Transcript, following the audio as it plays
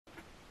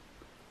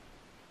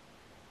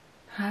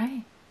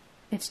Hi,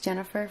 it's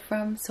Jennifer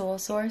from Soul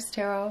Source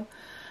Tarot,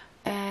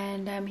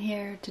 and I'm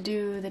here to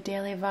do the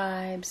daily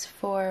vibes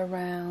for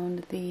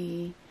around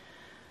the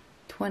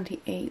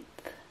 28th.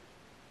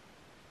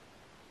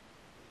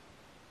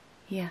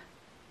 Yeah.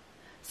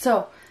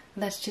 So,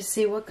 let's just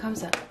see what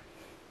comes up.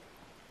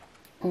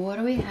 What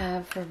do we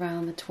have for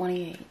around the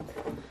 28th?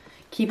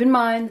 Keep in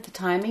mind that the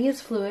timing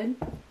is fluid.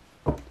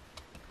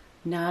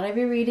 Not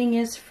every reading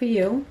is for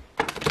you.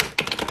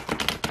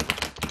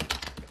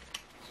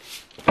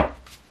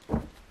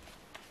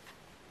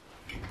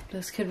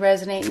 This could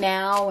resonate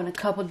now, in a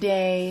couple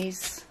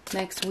days,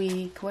 next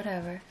week,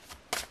 whatever.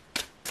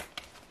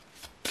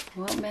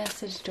 What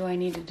message do I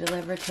need to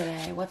deliver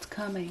today? What's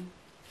coming?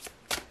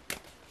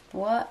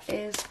 What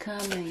is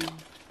coming?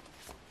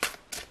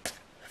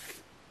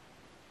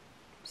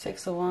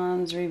 Six of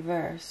Wands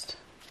reversed.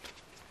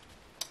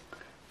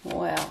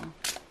 Well,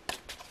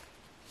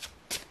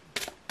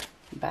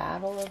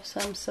 battle of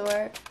some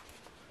sort.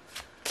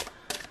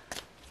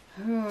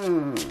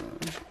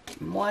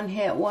 One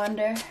hit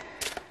wonder.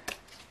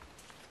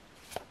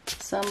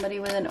 Somebody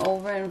with an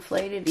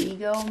overinflated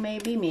ego,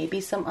 maybe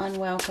some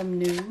unwelcome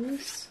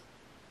news.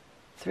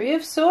 Three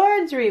of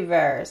Swords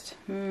reversed.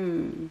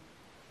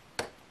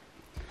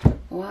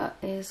 What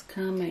is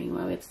coming?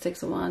 Well, it's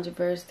Six of Wands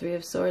reversed, Three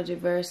of Swords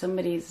reversed.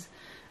 Somebody's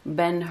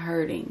been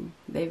hurting.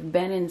 They've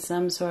been in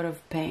some sort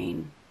of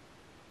pain.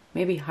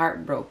 Maybe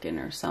heartbroken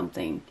or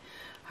something.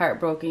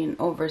 Heartbroken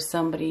over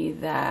somebody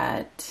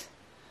that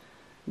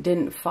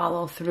didn't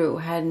follow through,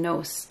 had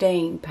no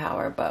staying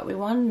power, but we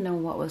want to know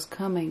what was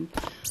coming.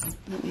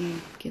 Let me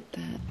get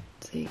that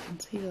so you can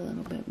see it a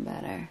little bit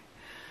better.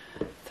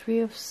 Three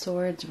of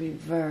Swords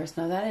reversed.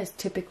 Now that is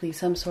typically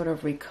some sort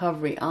of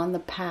recovery on the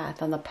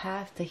path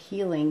to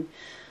healing,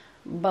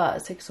 but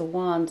Six of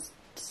Wands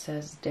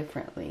says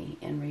differently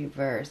in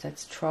reverse.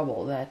 That's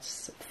trouble,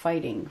 that's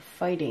fighting.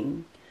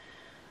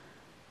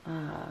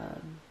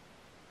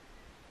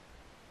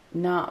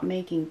 Not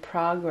making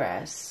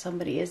progress.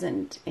 Somebody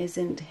isn't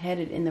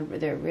headed in the.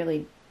 They're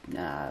really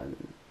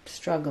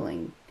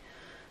struggling,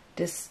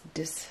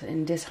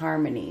 in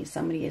disharmony.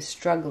 Somebody is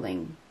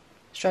struggling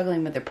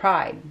with their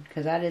pride,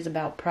 because that is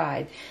about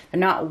pride. They're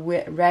not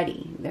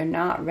ready. They're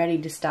not ready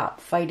to stop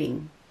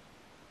fighting.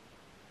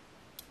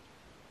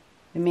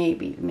 They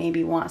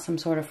maybe want some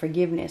sort of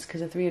forgiveness, because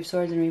the Three of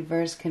Swords in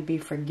reverse can be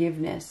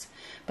forgiveness,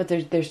 but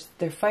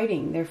they're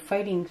fighting. They're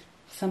fighting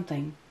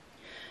something.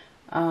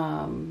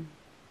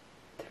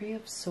 Three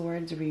of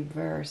Swords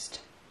reversed.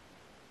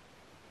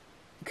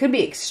 It could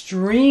be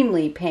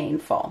extremely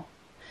painful.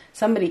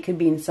 Somebody could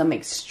be in some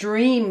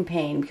extreme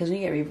pain, because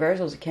when you get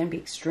reversals, it can be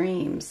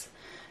extremes.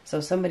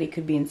 So somebody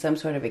could be in some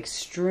sort of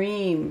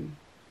extremely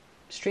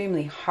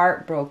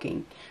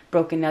heartbroken.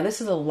 Now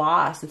this is a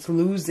loss. It's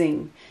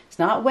losing. It's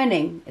not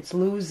winning. It's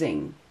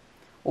losing.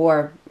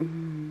 Or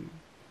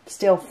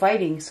still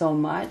fighting so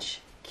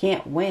much.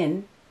 Can't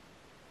win.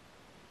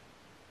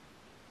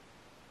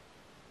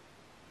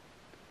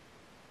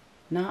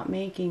 Not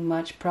making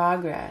much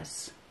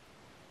progress.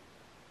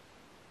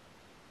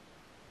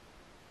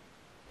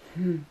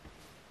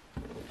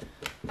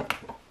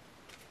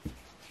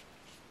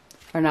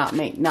 Or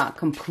not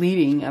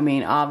completing. I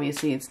mean,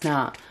 obviously it's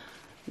not,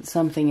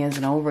 something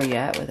isn't over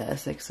yet with that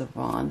Six of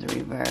Wands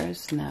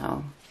reversed.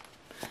 No.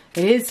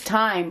 It is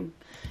time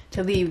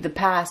to leave the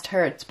past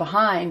hurts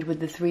behind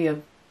with the Three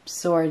of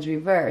Swords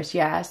reversed.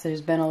 Yes,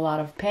 there's been a lot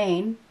of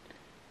pain.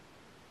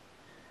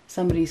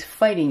 Somebody's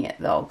fighting it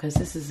though, because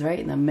this is right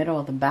in the middle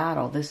of the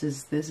battle. This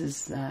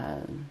is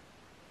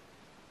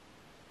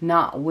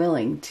not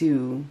willing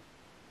to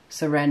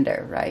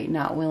surrender, right?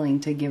 Not willing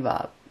to give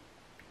up.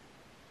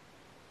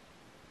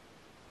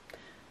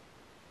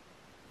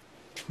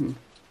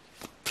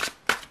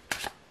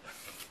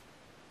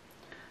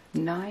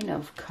 Nine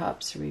of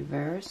Cups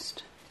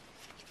reversed.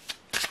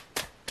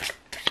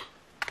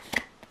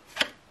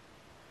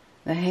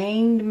 The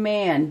Hanged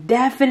Man,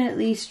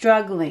 definitely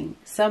struggling.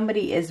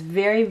 Somebody is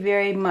very,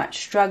 very much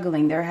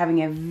struggling. They're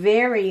having a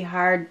very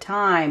hard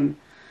time.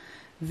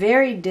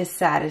 Very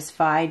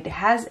dissatisfied.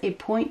 Has a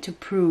point to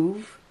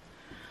prove.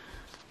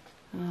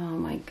 Oh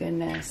my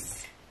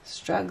goodness.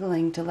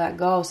 Struggling to let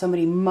go.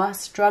 Somebody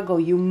must struggle.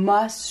 You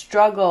must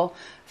struggle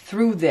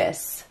through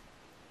this.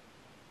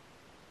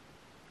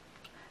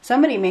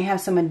 Somebody may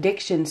have some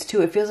addictions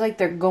too. It feels like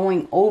they're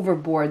going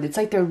overboard. It's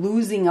like they're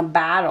losing a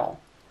battle.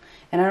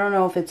 And I don't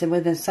know if it's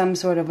within some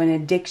sort of an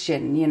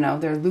addiction, you know,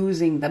 they're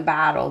losing the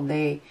battle.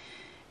 They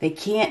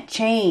can't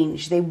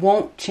change. They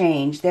won't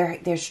change.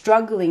 They're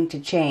struggling to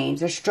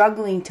change. They're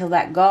struggling to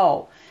let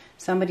go.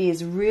 Somebody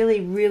is really,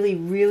 really,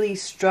 really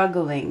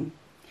struggling.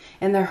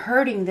 And they're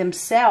hurting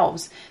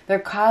themselves. They're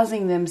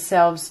causing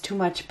themselves too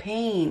much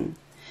pain.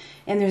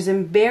 And there's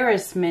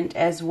embarrassment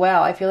as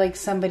well. I feel like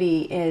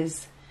somebody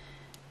is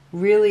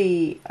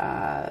really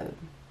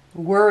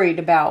worried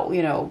about,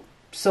 you know,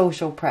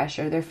 social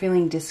pressure. They're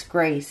feeling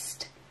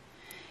disgraced.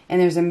 And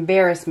there's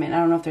embarrassment. I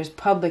don't know if there's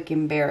public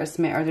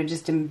embarrassment or they're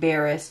just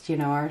embarrassed, you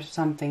know, or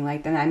something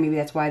like that. Maybe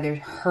that's why they're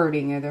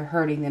hurting, or they're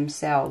hurting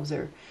themselves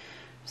or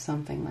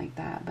something like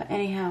that. But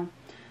anyhow,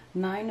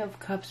 Nine of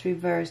Cups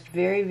reversed.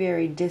 Very,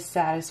 very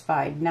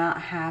dissatisfied.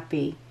 Not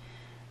happy.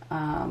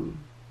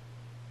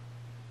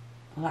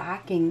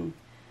 Lacking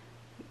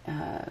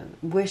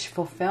wish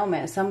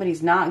fulfillment.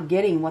 Somebody's not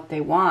getting what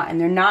they want. And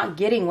they're not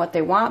getting what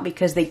they want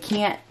because they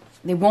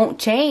won't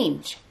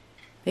change.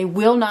 They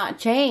will not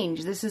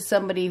change. This is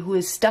somebody who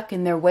is stuck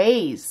in their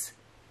ways.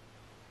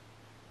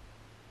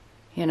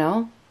 You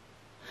know?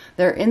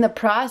 They're in the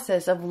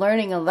process of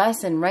learning a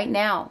lesson right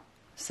now.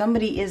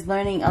 Somebody is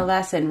learning a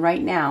lesson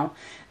right now.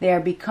 They are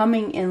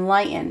becoming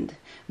enlightened,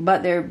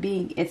 but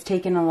it's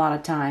taken a lot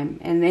of time,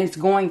 and it's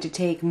going to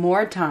take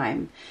more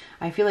time.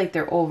 I feel like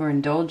they're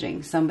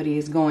overindulging. Somebody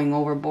is going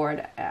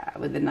overboard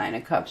with the Nine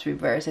of Cups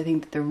reversed. I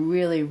think that they're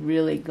really,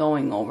 really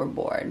going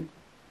overboard.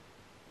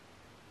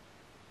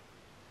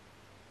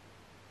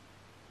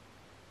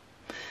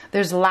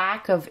 There's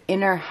lack of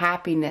inner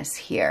happiness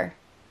here.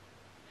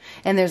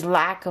 And there's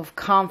lack of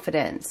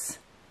confidence.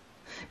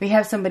 We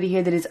have somebody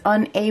here that is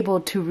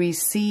unable to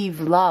receive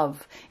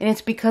love. And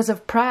it's because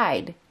of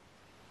pride.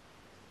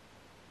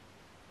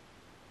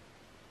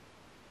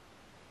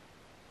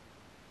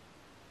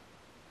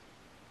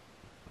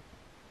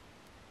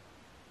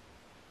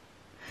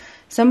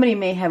 Somebody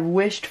may have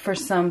wished for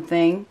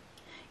something,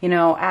 you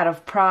know, out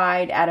of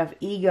pride, out of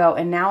ego,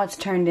 and now it's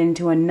turned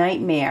into a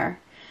nightmare.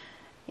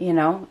 You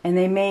know, and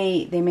they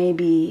may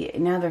be,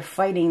 now they're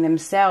fighting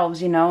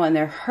themselves, you know, and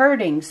they're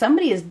hurting.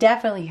 Somebody is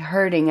definitely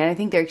hurting, and I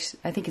think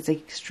it's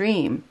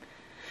extreme.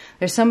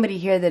 There's somebody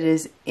here that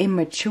is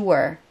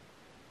immature.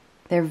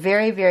 They're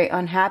very, very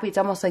unhappy. It's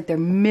almost like they're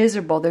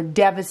miserable. They're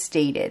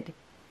devastated.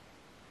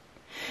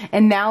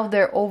 And now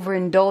they're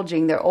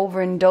overindulging. They're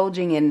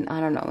overindulging in,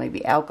 I don't know,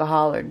 maybe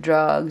alcohol or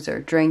drugs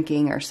or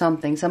drinking or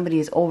something. Somebody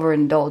is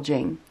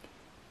overindulging.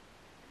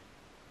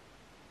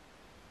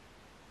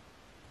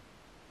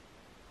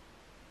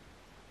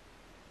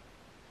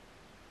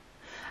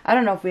 I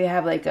don't know if we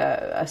have like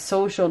a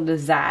social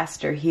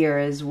disaster here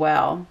as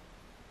well.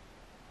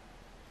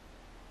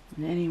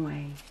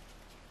 Anyway.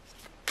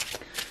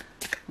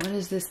 What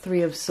is this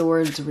Three of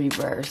Swords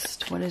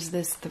reversed? What is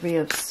this Three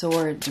of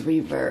Swords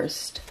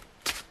reversed?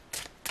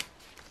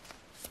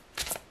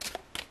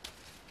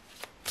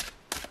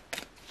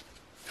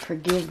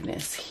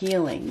 Forgiveness,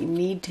 healing. You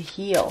need to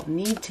heal,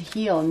 need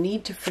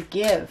to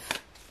forgive.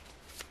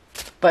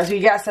 But we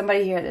got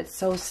somebody here that's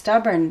so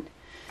stubborn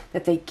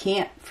that they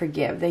can't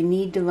forgive. They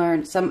need to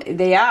learn.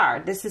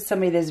 This is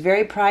somebody that's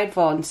very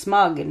prideful and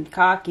smug and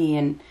cocky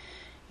and,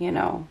 you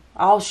know,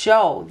 all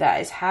show,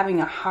 that is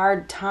having a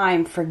hard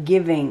time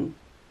forgiving.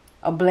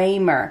 A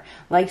blamer.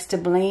 Likes to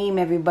blame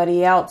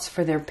everybody else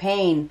for their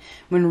pain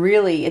when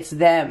really it's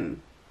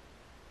them.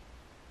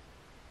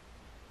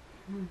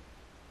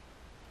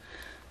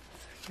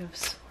 Three of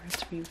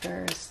Swords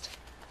reversed.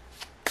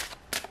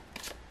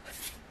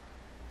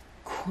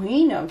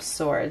 Queen of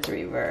Swords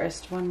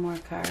reversed. One more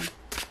card.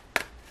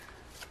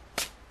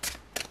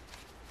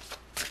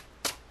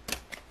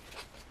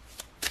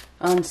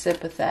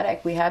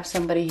 Unsympathetic. We have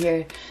somebody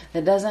here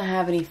that doesn't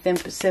have any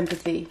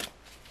sympathy.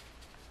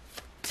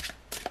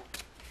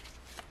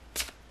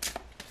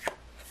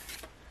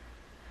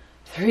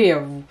 Three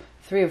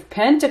of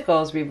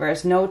Pentacles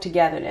reversed. No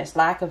togetherness.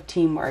 Lack of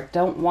teamwork.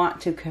 Don't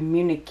want to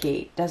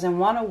communicate. Doesn't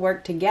want to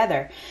work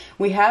together.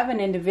 We have an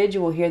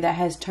individual here that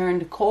has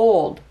turned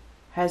cold.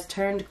 Has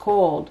turned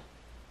cold.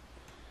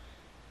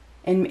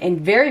 And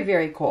very,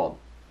 very cold.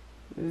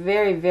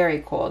 Very,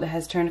 very cold. It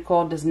has turned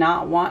cold. Does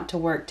not want to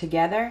work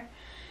together.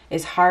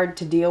 Is hard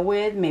to deal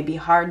with, maybe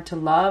hard to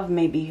love,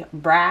 maybe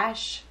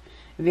brash,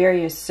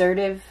 very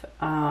assertive.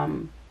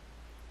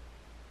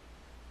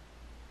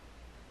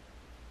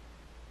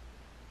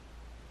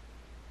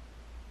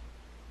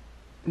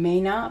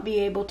 May not be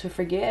able to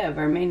forgive,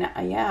 or may not.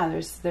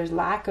 Yeah, there's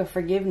lack of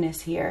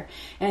forgiveness here,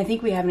 and I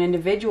think we have an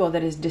individual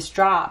that is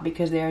distraught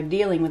because they are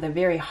dealing with a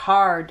very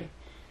hard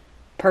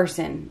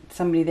person,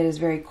 somebody that is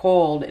very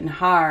cold and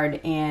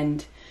hard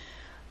and.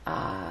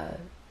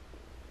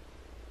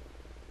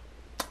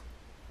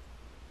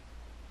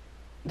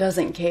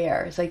 Doesn't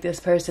care. It's like this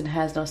person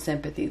has no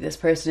sympathy. This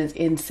person is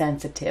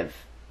insensitive.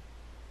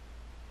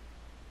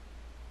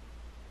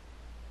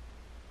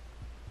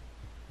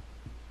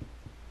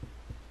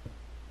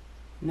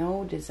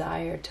 No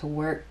desire to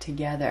work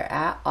together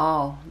at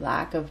all.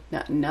 Lack of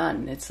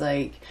none. It's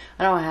like,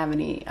 not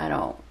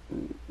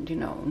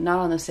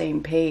on the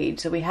same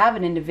page. So we have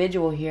an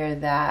individual here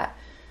that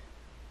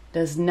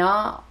does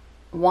not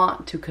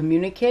want to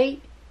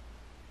communicate.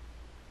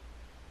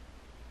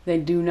 They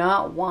do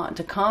not want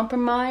to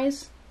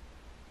compromise.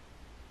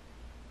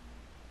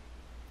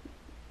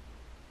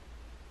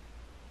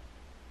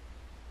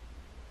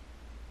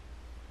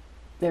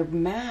 They're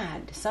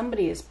mad.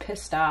 Somebody is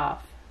pissed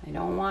off. They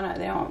don't want to.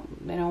 They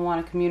don't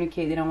want to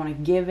communicate. They don't want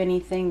to give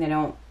anything. They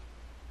don't.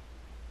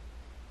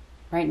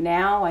 Right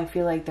now, I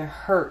feel like they're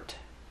hurt.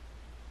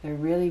 They're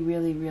really,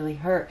 really, really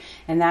hurt,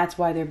 and that's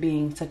why they're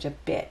being such a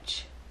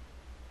bitch.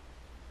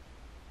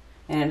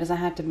 And it doesn't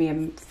have to be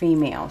a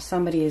female.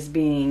 Somebody is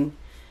being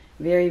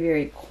very,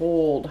 very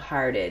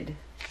cold-hearted.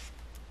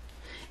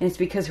 And it's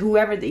because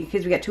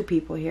because we got two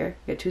people here.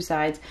 We got two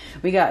sides.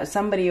 We got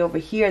somebody over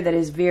here that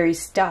is very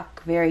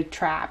stuck, very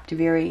trapped,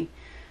 very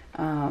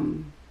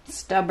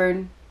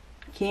stubborn,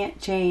 can't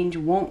change,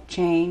 won't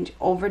change,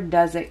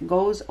 overdoes it,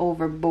 goes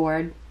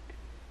overboard.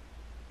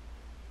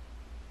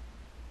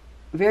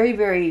 Very,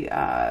 very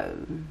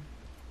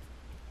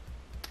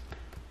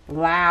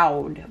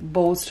loud,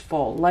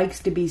 boastful,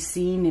 likes to be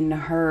seen and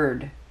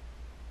heard.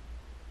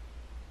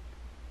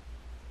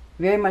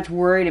 Very much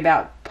worried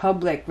about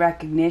public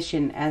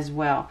recognition as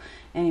well.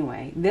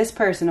 Anyway, this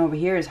person over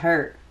here is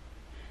hurt.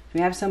 We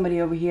have somebody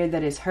over here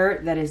that is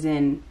hurt, that is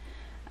in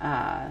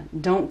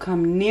don't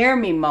come near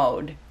me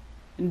mode.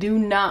 Do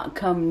not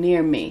come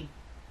near me.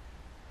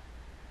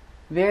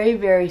 Very,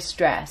 very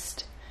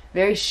stressed.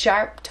 Very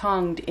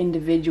sharp-tongued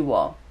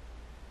individual.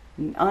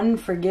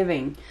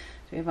 Unforgiving.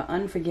 So we have an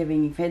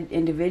unforgiving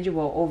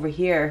individual over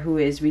here who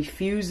is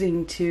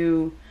refusing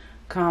to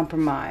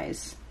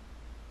compromise.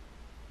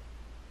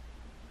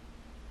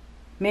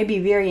 Maybe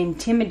very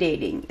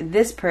intimidating.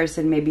 This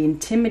person may be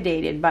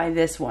intimidated by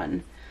this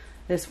one.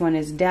 This one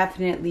is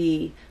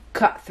definitely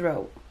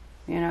cutthroat,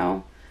 you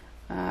know.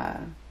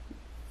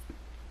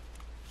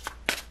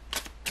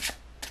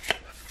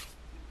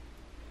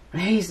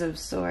 Ace of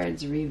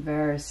Swords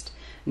reversed.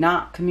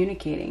 Not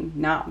communicating.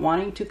 Not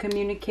wanting to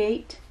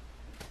communicate.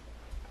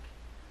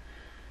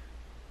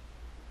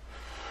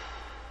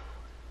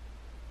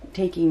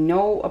 Taking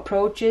no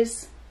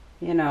approaches.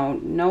 You know,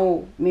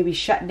 no, maybe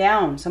shut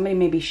down. Somebody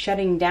may be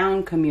shutting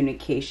down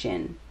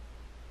communication.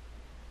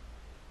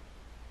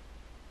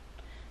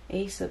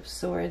 Ace of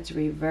Swords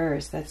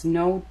reversed. That's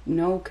no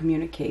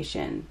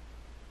communication.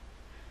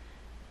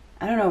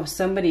 I don't know if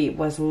somebody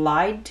was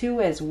lied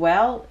to as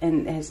well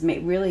and has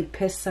really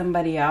pissed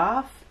somebody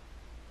off.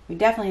 We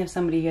definitely have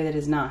somebody here that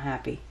is not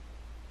happy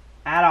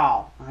at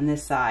all on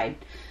this side.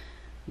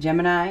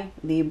 Gemini,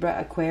 Libra,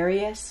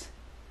 Aquarius.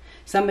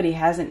 Somebody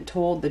hasn't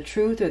told the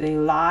truth, or they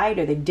lied,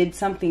 or they did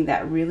something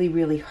that really,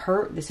 really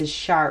hurt. This is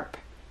sharp.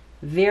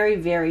 Very,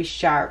 very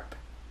sharp.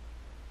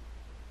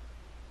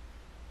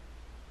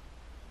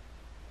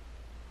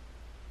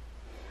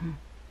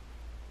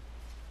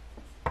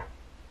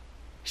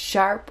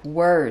 Sharp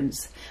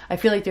words. I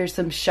feel like there's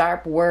some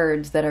sharp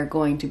words that are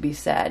going to be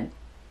said,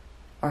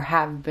 or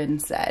have been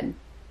said.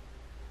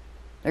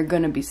 They're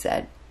going to be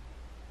said.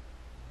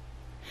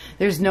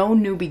 There's no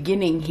new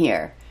beginning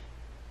here.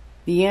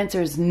 The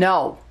answer is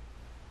no.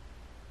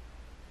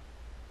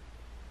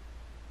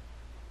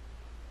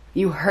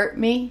 You hurt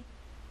me.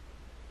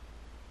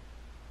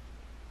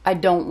 I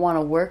don't want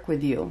to work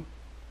with you.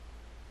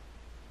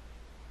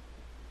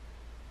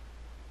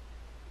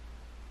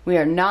 We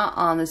are not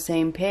on the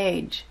same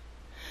page.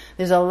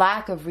 There's a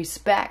lack of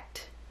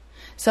respect.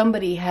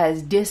 Somebody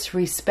has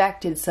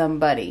disrespected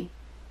somebody.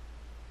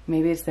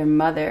 Maybe it's their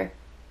mother.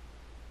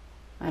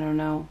 I don't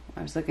know.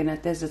 I was looking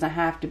at this. It doesn't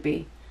have to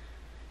be.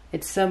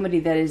 It's somebody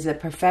that is a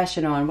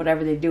professional in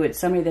whatever they do. It's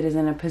somebody that is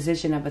in a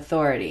position of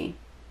authority.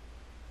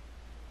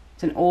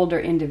 It's an older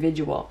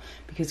individual,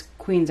 because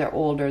queens are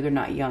older, they're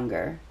not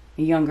younger.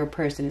 A younger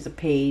person is a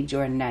page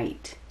or a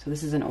knight. So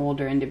this is an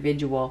older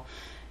individual,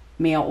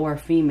 male or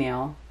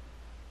female,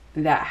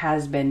 that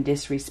has been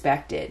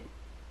disrespected.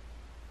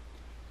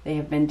 They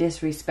have been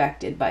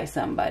disrespected by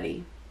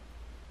somebody.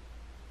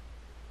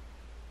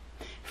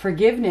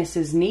 Forgiveness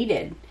is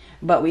needed,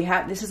 but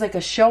this is like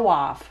a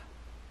show-off.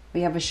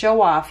 We have a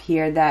show-off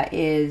here that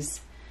is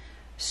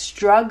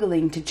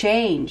struggling to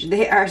change.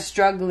 They are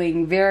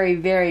struggling very,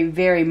 very,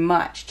 very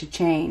much to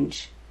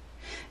change.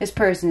 This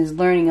person is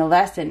learning a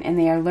lesson, and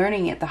they are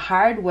learning it the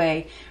hard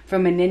way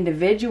from an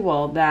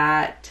individual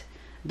that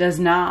does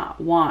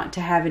not want to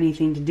have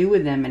anything to do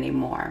with them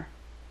anymore.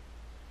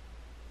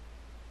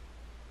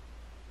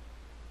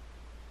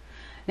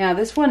 Now,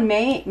 this one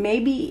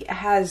maybe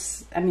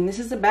has, this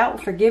is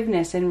about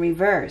forgiveness in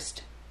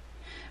reversed.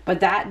 But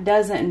that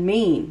doesn't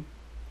mean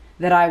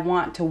that I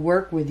want to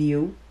work with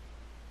you.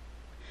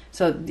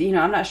 So,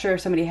 I'm not sure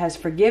if somebody has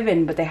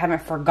forgiven, but they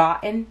haven't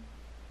forgotten.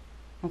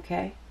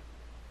 Okay?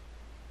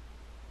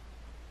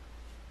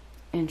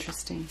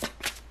 Interesting.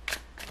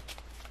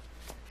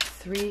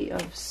 3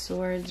 of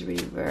Swords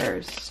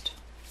reversed.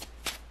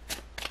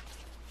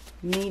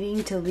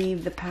 Needing to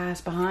leave the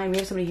past behind. We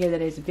have somebody here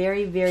that is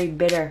very, very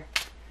bitter.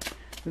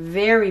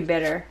 Very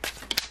bitter.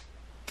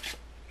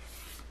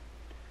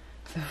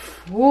 The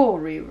Fool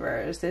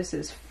reverse. This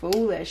is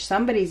foolish.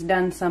 Somebody's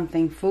done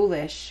something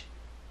foolish.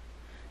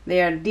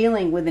 They are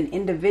dealing with an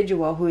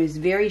individual who is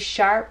very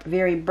sharp,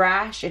 very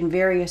brash, and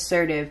very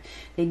assertive.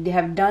 They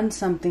have done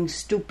something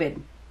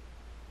stupid.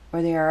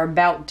 Or they are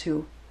about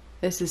to.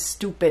 This is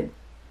stupid,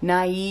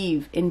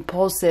 naive,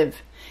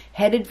 impulsive,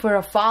 headed for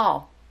a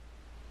fall.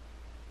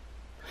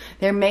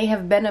 There may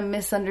have been a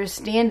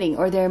misunderstanding,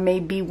 or there may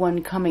be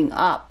one coming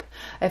up.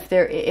 If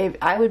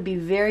I would be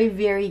very,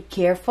 very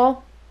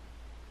careful.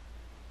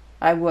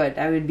 I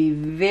would be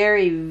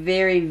very,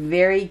 very,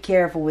 very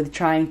careful with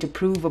trying to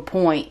prove a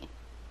point.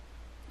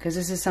 Because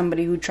this is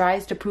somebody who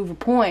tries to prove a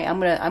point. I'm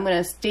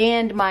gonna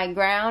stand my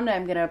ground.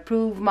 I'm gonna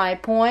prove my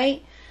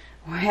point.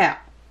 Well,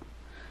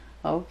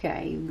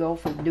 Okay, you go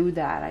for do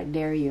that. I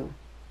dare you.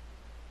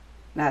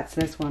 That's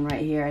this one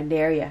right here. I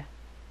dare you.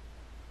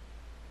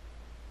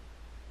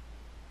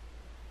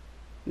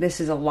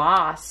 This is a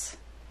loss.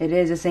 It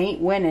is. This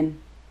ain't winning.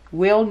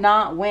 Will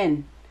not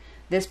win.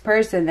 This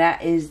person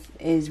that is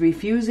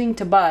refusing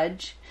to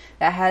budge,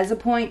 that has a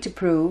point to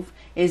prove,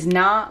 is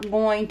not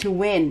going to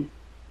win.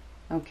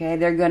 Okay,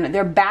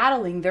 they're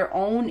battling their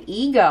own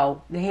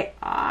ego. They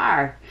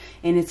are.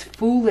 And it's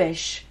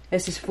foolish.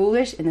 This is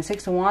foolish. And the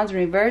Six of Wands in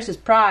reverse is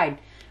pride.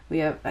 We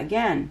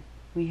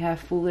have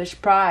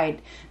foolish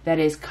pride that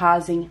is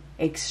causing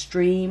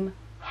extreme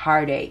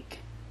heartache.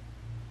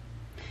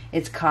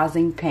 It's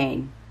causing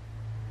pain.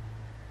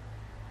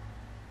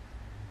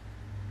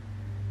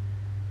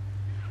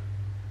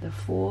 The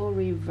Fool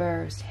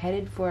reverse,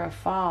 headed for a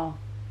fall.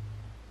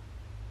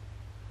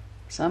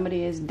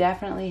 Somebody is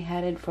definitely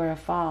headed for a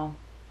fall.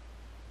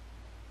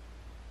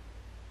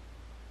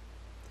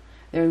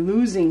 They're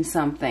losing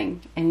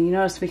something, and you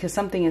notice because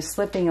something is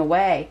slipping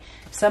away.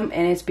 And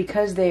it's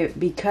because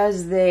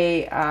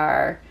they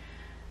are.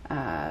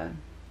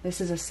 This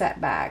is a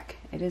setback.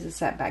 It is a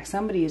setback.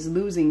 Somebody is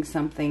losing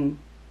something.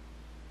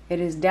 It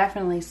is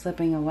definitely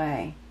slipping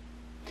away.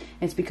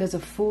 It's because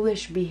of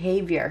foolish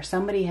behavior.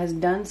 Somebody has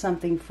done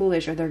something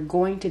foolish, or they're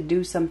going to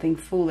do something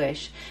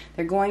foolish.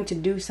 They're going to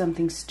do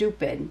something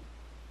stupid.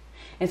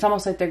 It's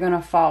almost like they're going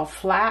to fall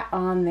flat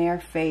on their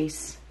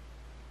face.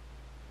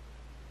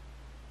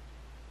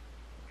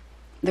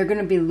 They're going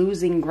to be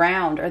losing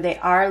ground, or they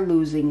are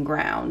losing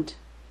ground.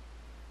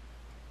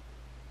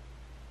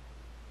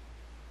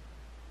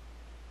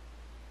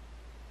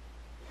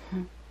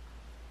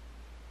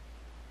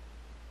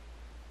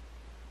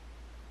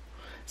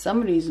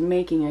 Somebody's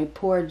making a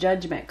poor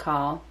judgment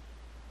call.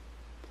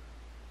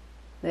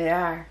 They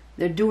are.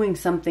 They're doing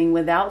something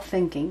without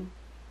thinking.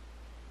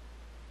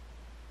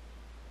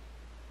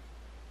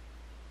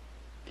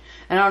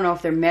 I don't know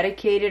if they're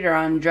medicated or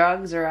on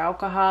drugs or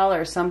alcohol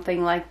or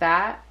something like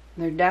that.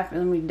 They're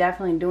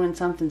definitely doing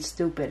something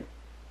stupid.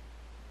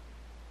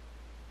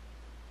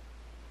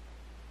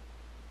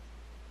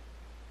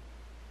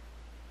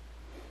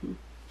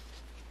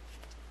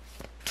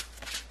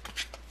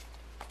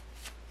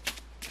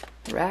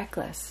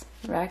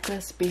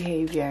 Reckless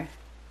behavior.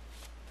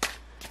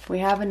 We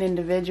have an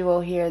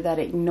individual here that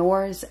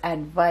ignores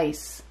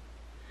advice,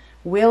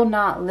 will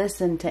not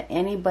listen to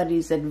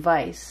anybody's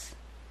advice.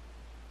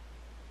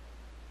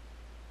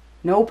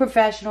 No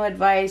professional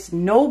advice,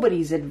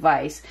 nobody's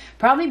advice.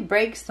 Probably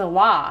breaks the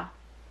law.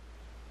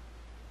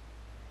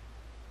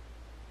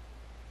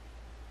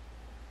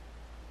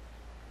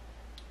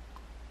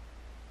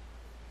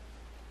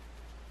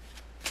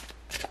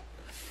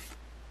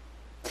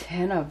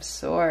 Ten of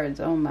Swords.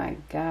 Oh my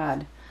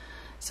God.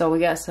 So we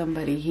got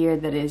somebody here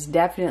that is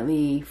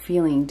definitely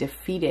feeling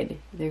defeated.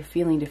 They're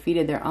feeling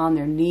defeated. They're on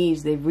their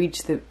knees. They've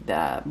reached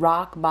the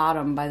rock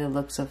bottom by the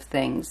looks of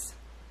things.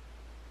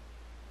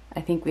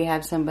 I think we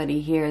have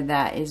somebody here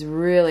that is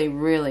really,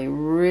 really,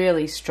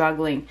 really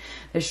struggling.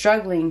 They're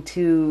struggling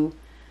to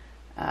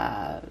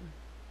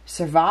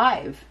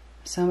survive.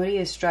 Somebody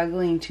is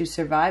struggling to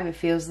survive. It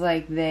feels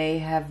like they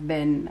have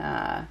been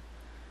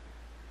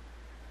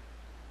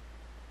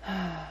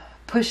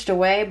pushed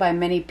away by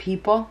many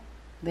people.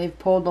 They've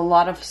pulled a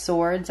lot of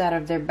swords out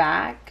of their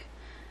back.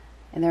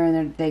 And they're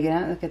in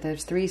their, look at,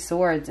 there's 3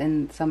 swords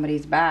in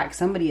somebody's back.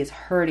 Somebody is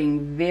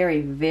hurting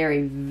very,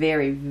 very,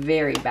 very,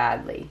 very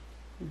badly.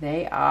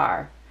 They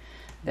are.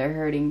 They're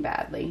hurting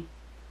badly.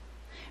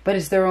 But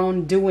it's their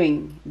own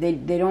doing. They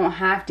don't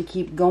have to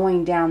keep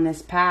going down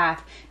this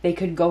path. They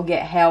could go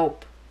get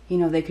help. You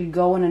know, they could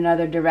go in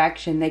another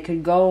direction. They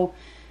could go,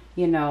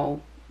 you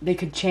know, they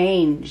could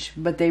change.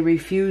 But they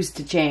refuse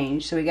to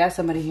change. So we got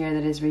somebody here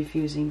that is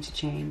refusing to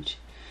change.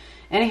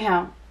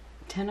 Anyhow,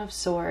 10 of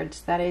Swords.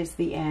 That is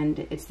the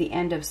end. It's the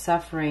end of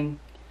suffering.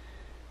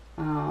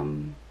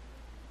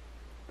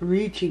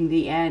 Reaching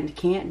the end.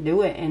 Can't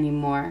do it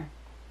anymore.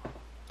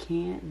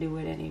 Can't do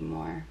it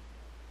anymore.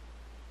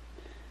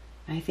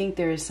 I think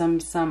there is some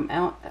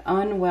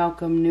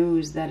unwelcome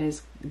news that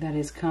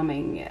is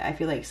coming. I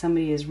feel like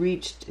somebody has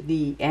reached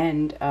the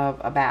end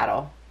of a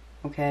battle.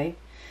 Okay?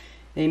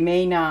 They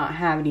may not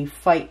have any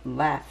fight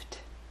left.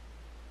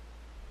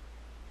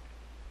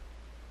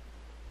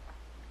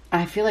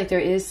 I feel like there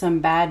is some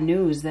bad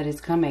news that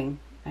is coming.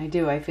 I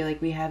do. I feel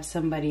like we have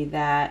somebody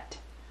that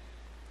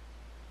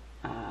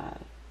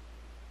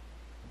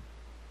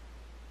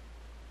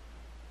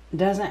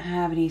doesn't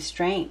have any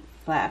strength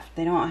left.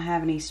 They don't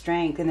have any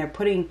strength, and they're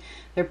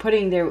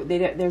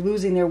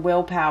losing their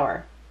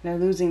willpower. They're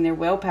losing their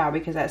willpower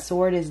because that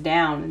sword is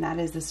down, and that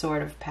is the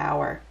sword of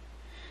power.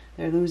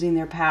 They're losing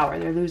their power.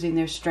 They're losing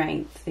their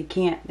strength. They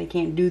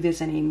can't do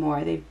this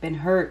anymore. They've been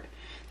hurt.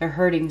 They're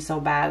hurting so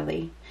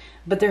badly.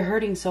 But they're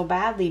hurting so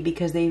badly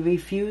because they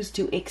refuse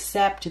to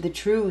accept the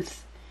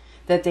truth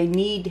that they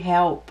need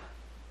help,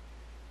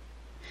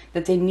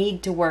 that they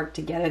need to work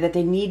together, that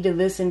they need to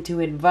listen to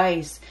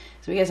advice.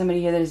 So we got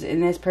somebody here that is,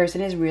 and this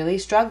person is really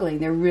struggling.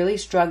 They're really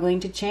struggling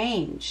to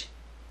change.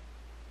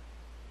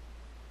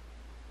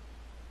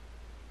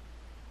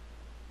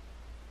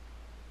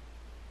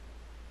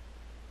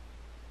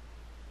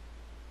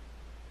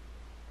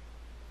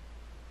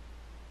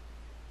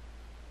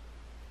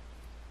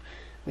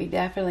 We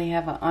definitely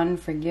have an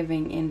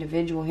unforgiving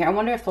individual here. I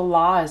wonder if the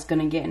law is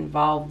going to get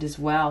involved as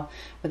well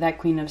with that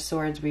Queen of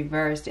Swords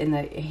reversed and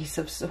the Ace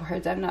of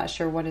Swords. I'm not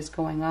sure what is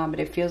going on, but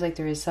it feels like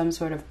there is some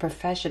sort of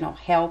professional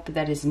help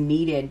that is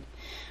needed.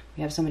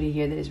 We have somebody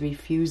here that is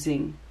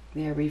refusing.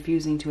 They are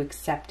refusing to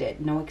accept it.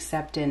 No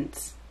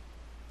acceptance.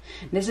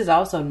 This is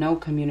also no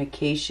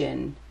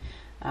communication.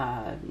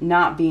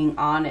 Not being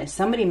honest.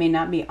 Somebody may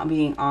not be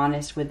being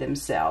honest with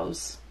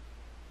themselves.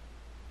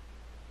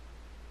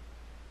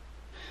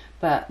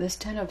 But this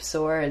Ten of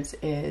Swords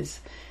is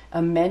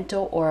a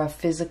mental or a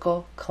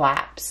physical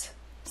collapse.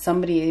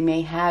 Somebody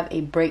may have a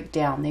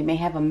breakdown. They may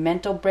have a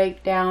mental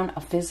breakdown,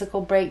 a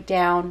physical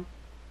breakdown.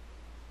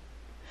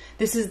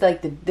 This is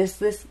like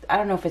this I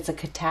don't know if it's a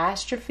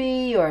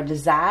catastrophe or a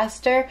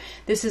disaster.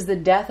 This is the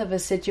death of a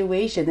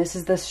situation. This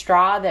is the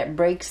straw that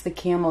breaks the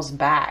camel's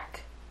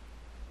back.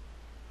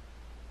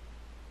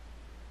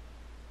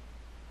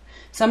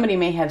 Somebody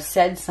may have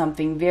said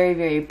something very,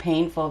 very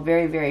painful,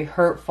 very, very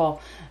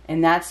hurtful,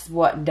 and that's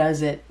what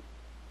does it.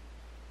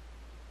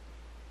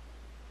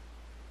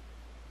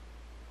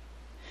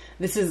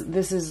 This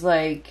is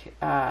like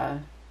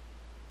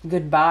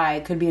goodbye.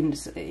 It could be,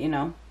 you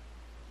know,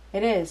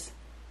 it is.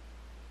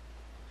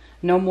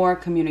 No more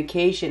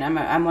communication.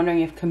 I'm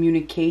wondering if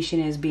communication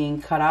is being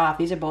cut off.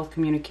 These are both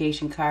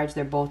communication cards.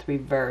 They're both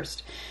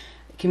reversed.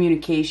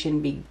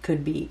 Communication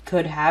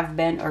could have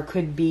been or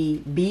could be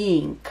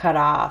being cut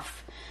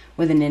off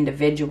with an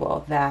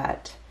individual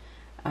that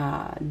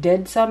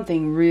did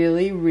something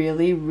really,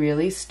 really,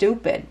 really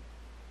stupid.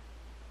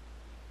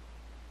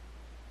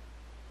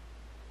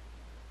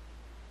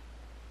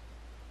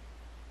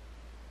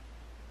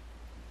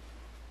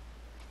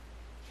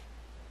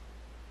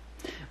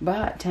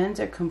 But tens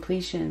are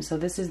completion, so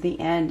this is the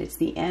end. It's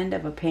the end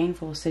of a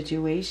painful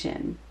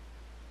situation.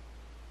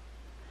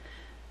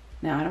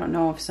 Now, I don't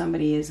know if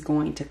somebody is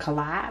going to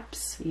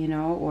collapse, you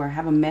know, or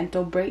have a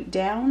mental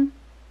breakdown.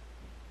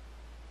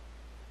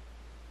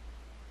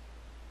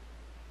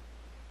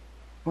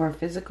 Or a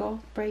physical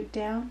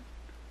breakdown.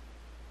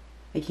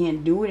 They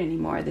can't do it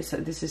anymore. This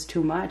is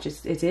too much.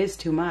 It is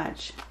too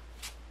much.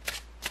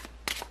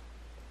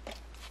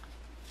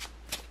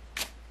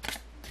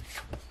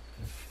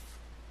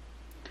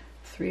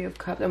 Three of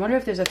Cups. I wonder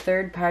if there's a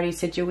third party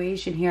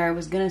situation here. I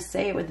was going to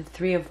say it with the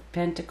Three of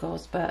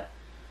Pentacles, but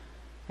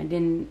I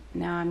didn't.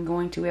 Now I'm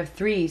going to. We have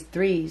three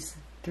threes.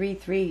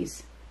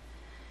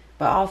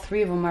 But all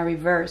three of them are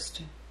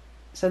reversed.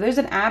 So there's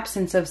an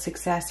absence of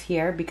success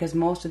here because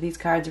most of these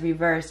cards are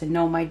reversed. And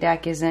no, my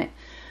deck isn't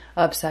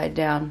upside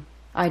down.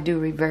 I do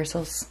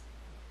reversals.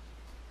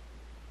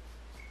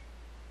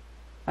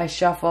 I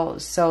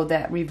shuffle so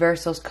that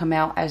reversals come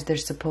out as they're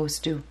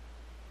supposed to.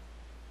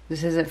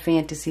 This isn't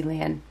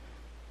Fantasyland.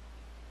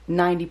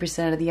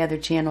 90% of the other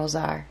channels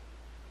are.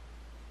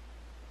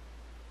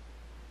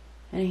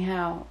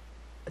 Anyhow,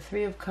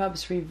 Three of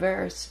Cups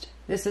reversed.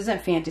 This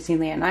isn't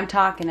Fantasyland. I'm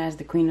talking as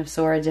the Queen of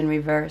Swords in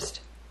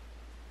reversed.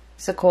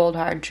 It's a cold,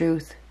 hard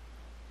truth.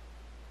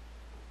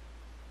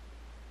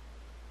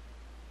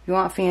 You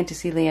want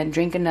Fantasyland,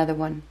 drink another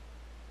one.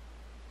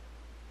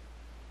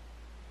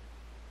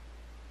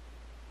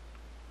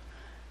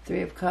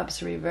 Three of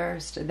Cups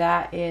reversed.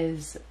 That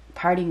is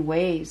parting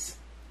ways.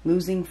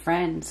 Losing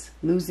friends,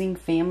 losing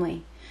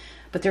family.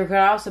 But there could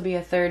also be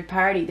a third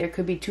party. There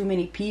could be too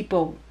many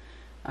people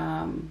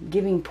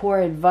giving poor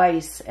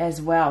advice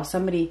as well.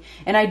 Somebody,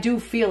 and I do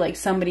feel like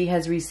somebody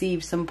has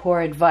received some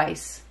poor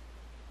advice,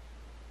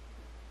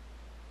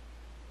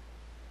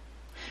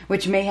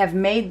 which may have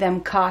made them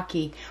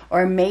cocky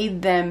or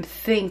made them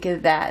think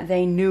that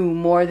they knew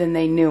more than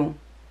they knew.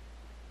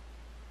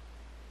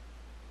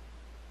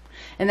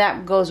 And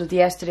that goes with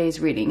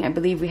yesterday's reading. I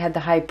believe we had the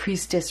High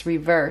Priestess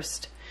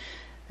reversed.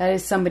 That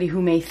is somebody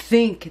who may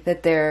think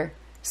that they're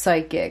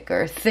psychic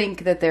or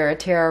think that they're a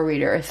tarot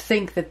reader or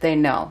think that they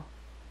know.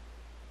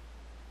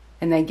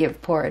 And they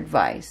give poor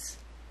advice.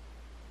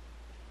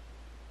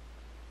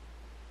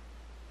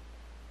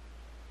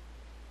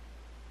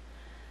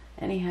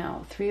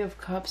 Anyhow, Three of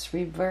Cups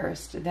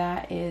reversed.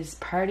 That is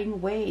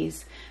parting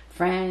ways.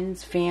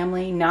 Friends,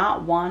 family,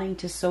 not wanting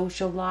to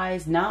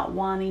socialize, not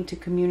wanting to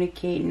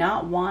communicate,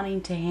 not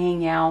wanting to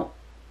hang out.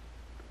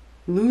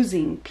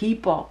 Losing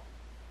people.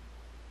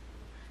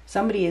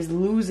 Somebody is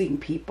losing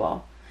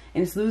people.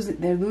 And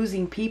they're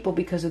losing people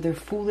because of their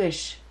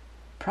foolish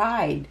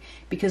pride,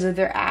 because of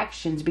their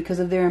actions, because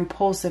of their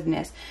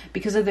impulsiveness,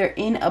 because of their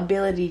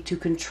inability to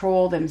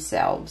control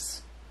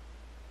themselves.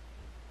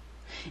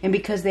 And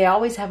because they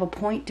always have a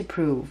point to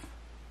prove.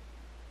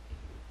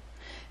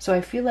 So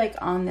I feel like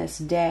on this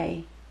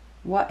day,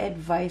 what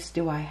advice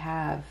do I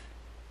have?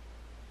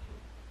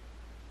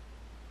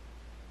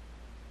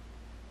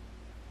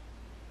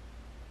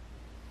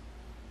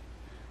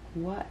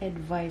 What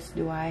advice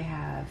do I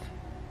have?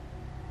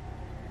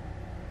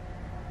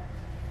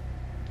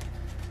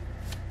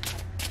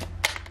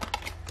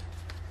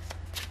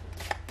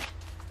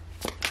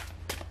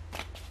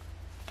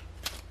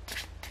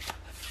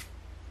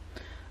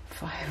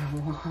 Five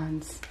of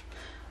Wands.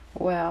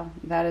 Well,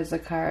 that is a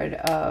card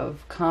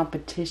of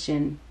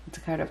competition. It's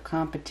a card of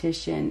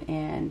competition,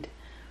 and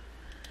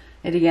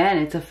again,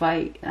 it's a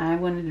fight. I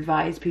wouldn't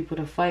advise people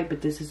to fight,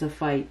 but this is a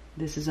fight.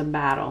 This is a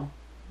battle.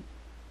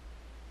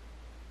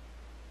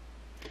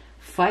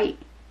 Fight.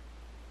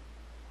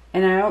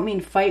 And I don't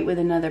mean fight with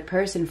another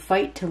person.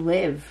 Fight to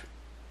live.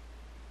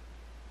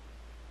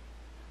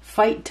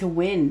 Fight to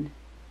win.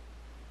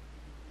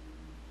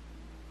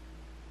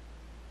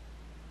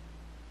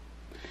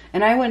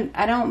 And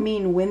I don't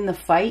mean win the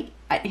fight.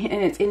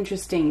 And it's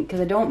interesting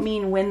because I don't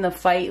mean win the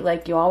fight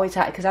like you always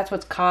have, because that's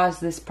what's caused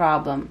this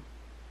problem,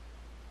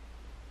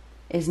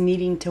 is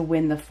needing to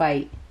win the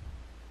fight.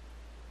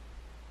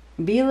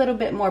 Be a little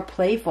bit more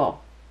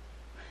playful.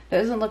 It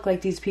doesn't look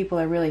like these people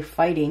are really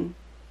fighting.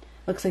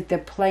 It looks like they're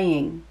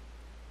playing.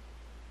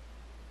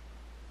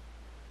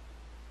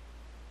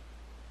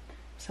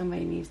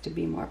 Somebody needs to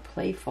be more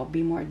playful,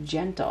 be more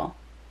gentle.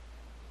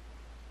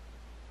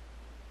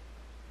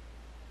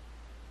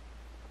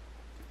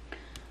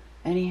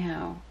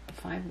 Anyhow,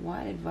 if I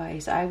want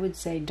advice, I would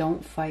say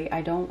don't fight.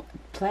 I don't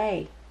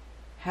play.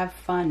 Have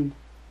fun.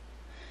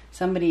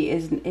 Somebody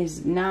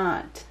is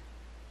not.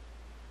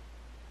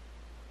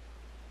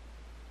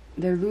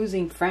 They're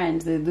losing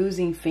friends. They're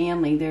losing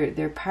family.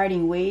 They're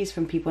parting ways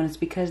from people, and it's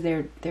because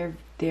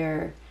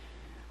they're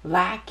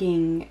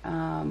lacking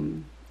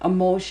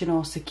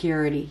emotional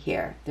security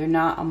here. They're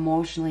not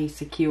emotionally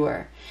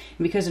secure,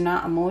 and because they're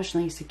not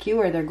emotionally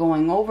secure, they're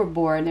going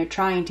overboard, and they're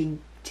trying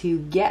to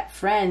get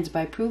friends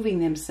by proving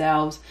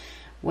themselves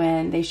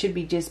when they should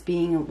be just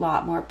being a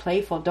lot more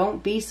playful.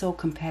 Don't be so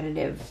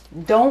competitive.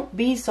 Don't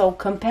be so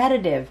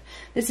competitive.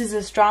 This is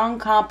a strong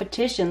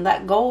competition.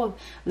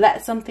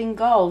 Let something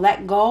go.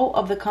 Let go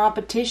of the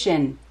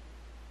competition.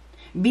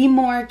 Be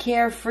more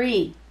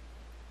carefree.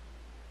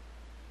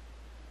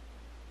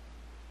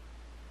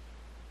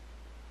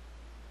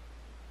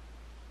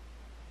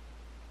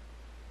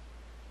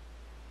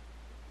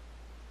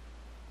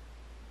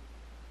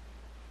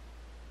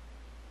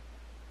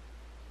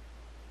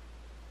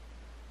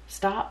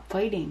 Stop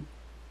fighting.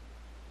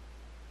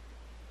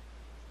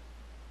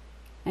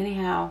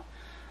 Anyhow,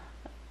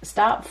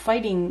 stop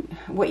fighting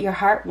what your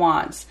heart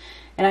wants.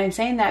 And I'm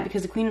saying that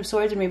because the Queen of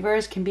Swords in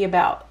reverse can be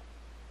about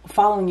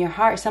following your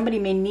heart. Somebody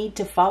may need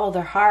to follow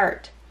their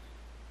heart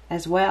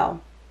as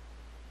well.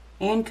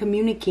 And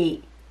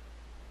communicate.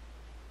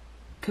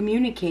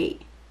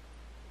 Communicate.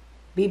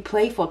 Be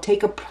playful.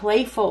 Take a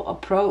playful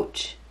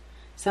approach.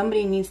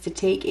 Somebody needs to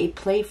take a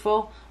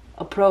playful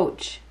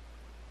approach.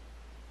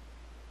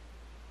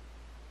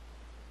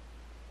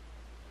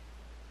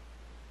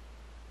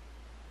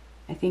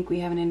 I think we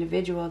have an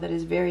individual that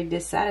is very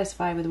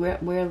dissatisfied with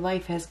where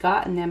life has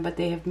gotten them, but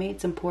they have made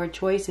some poor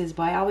choices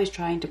by always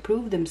trying to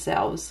prove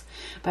themselves,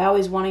 by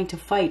always wanting to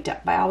fight,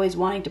 by always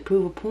wanting to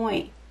prove a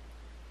point.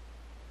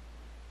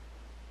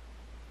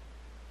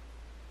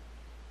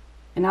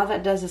 And all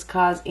that does is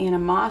cause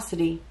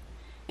animosity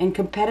and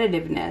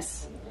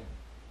competitiveness.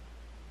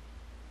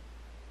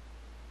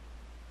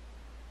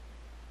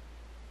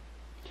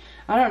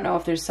 I don't know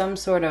if there's some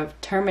sort of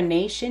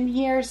termination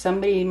here.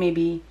 Somebody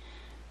maybe,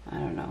 I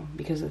don't know,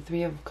 because the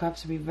Three of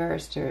Cups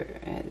reversed, or,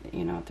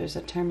 you know, if there's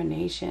a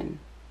termination.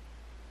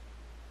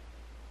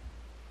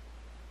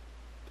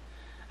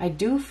 I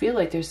do feel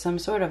like there's some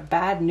sort of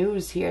bad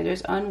news here.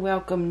 There's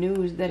unwelcome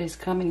news that is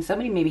coming.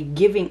 Somebody may be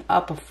giving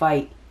up a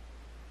fight.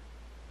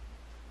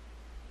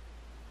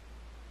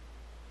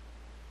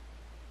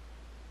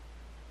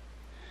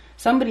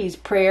 Somebody's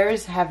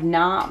prayers have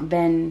not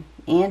been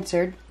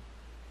answered,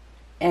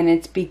 and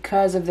it's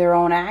because of their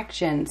own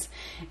actions.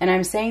 And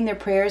I'm saying their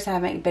prayers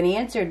haven't been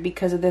answered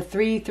because of the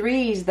 3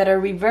 threes that are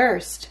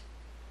reversed.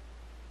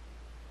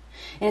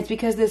 And it's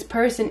because this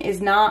person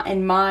is not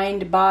in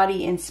mind,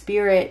 body, and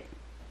spirit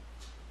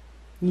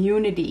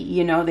unity.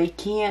 You know, they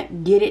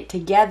can't get it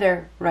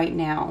together right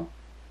now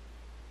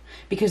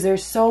because they're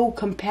so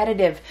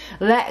competitive.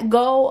 Let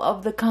go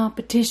of the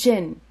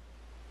competition.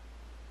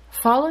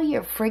 Follow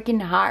your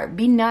freaking heart.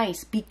 Be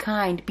nice, be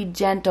kind, be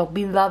gentle,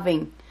 be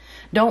loving.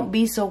 Don't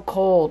be so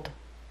cold.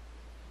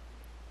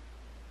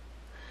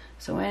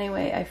 So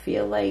anyway, I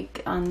feel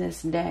like on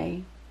this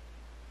day,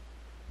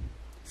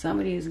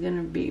 somebody is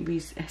going to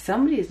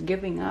somebody is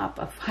giving up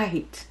a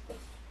fight.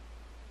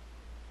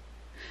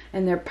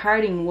 And they're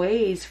parting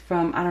ways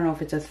from, I don't know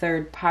if it's a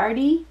third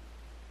party.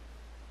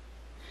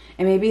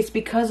 And maybe it's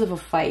because of a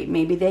fight.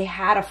 Maybe they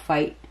had a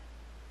fight.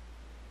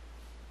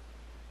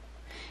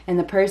 And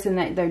the person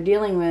that they're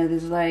dealing with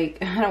is like,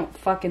 I don't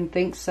fucking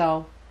think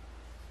so.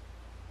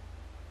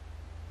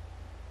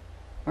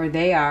 Or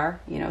they are,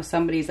 you know,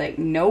 somebody's like,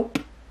 nope,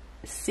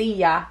 see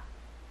ya.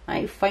 I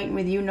ain't fighting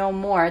with you no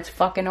more. It's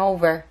fucking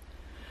over.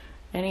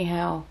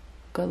 Anyhow,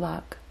 good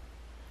luck.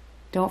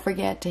 Don't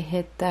forget to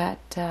hit that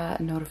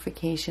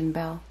notification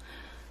bell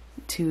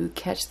to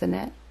catch the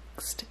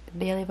next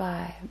Daily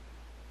Vibe.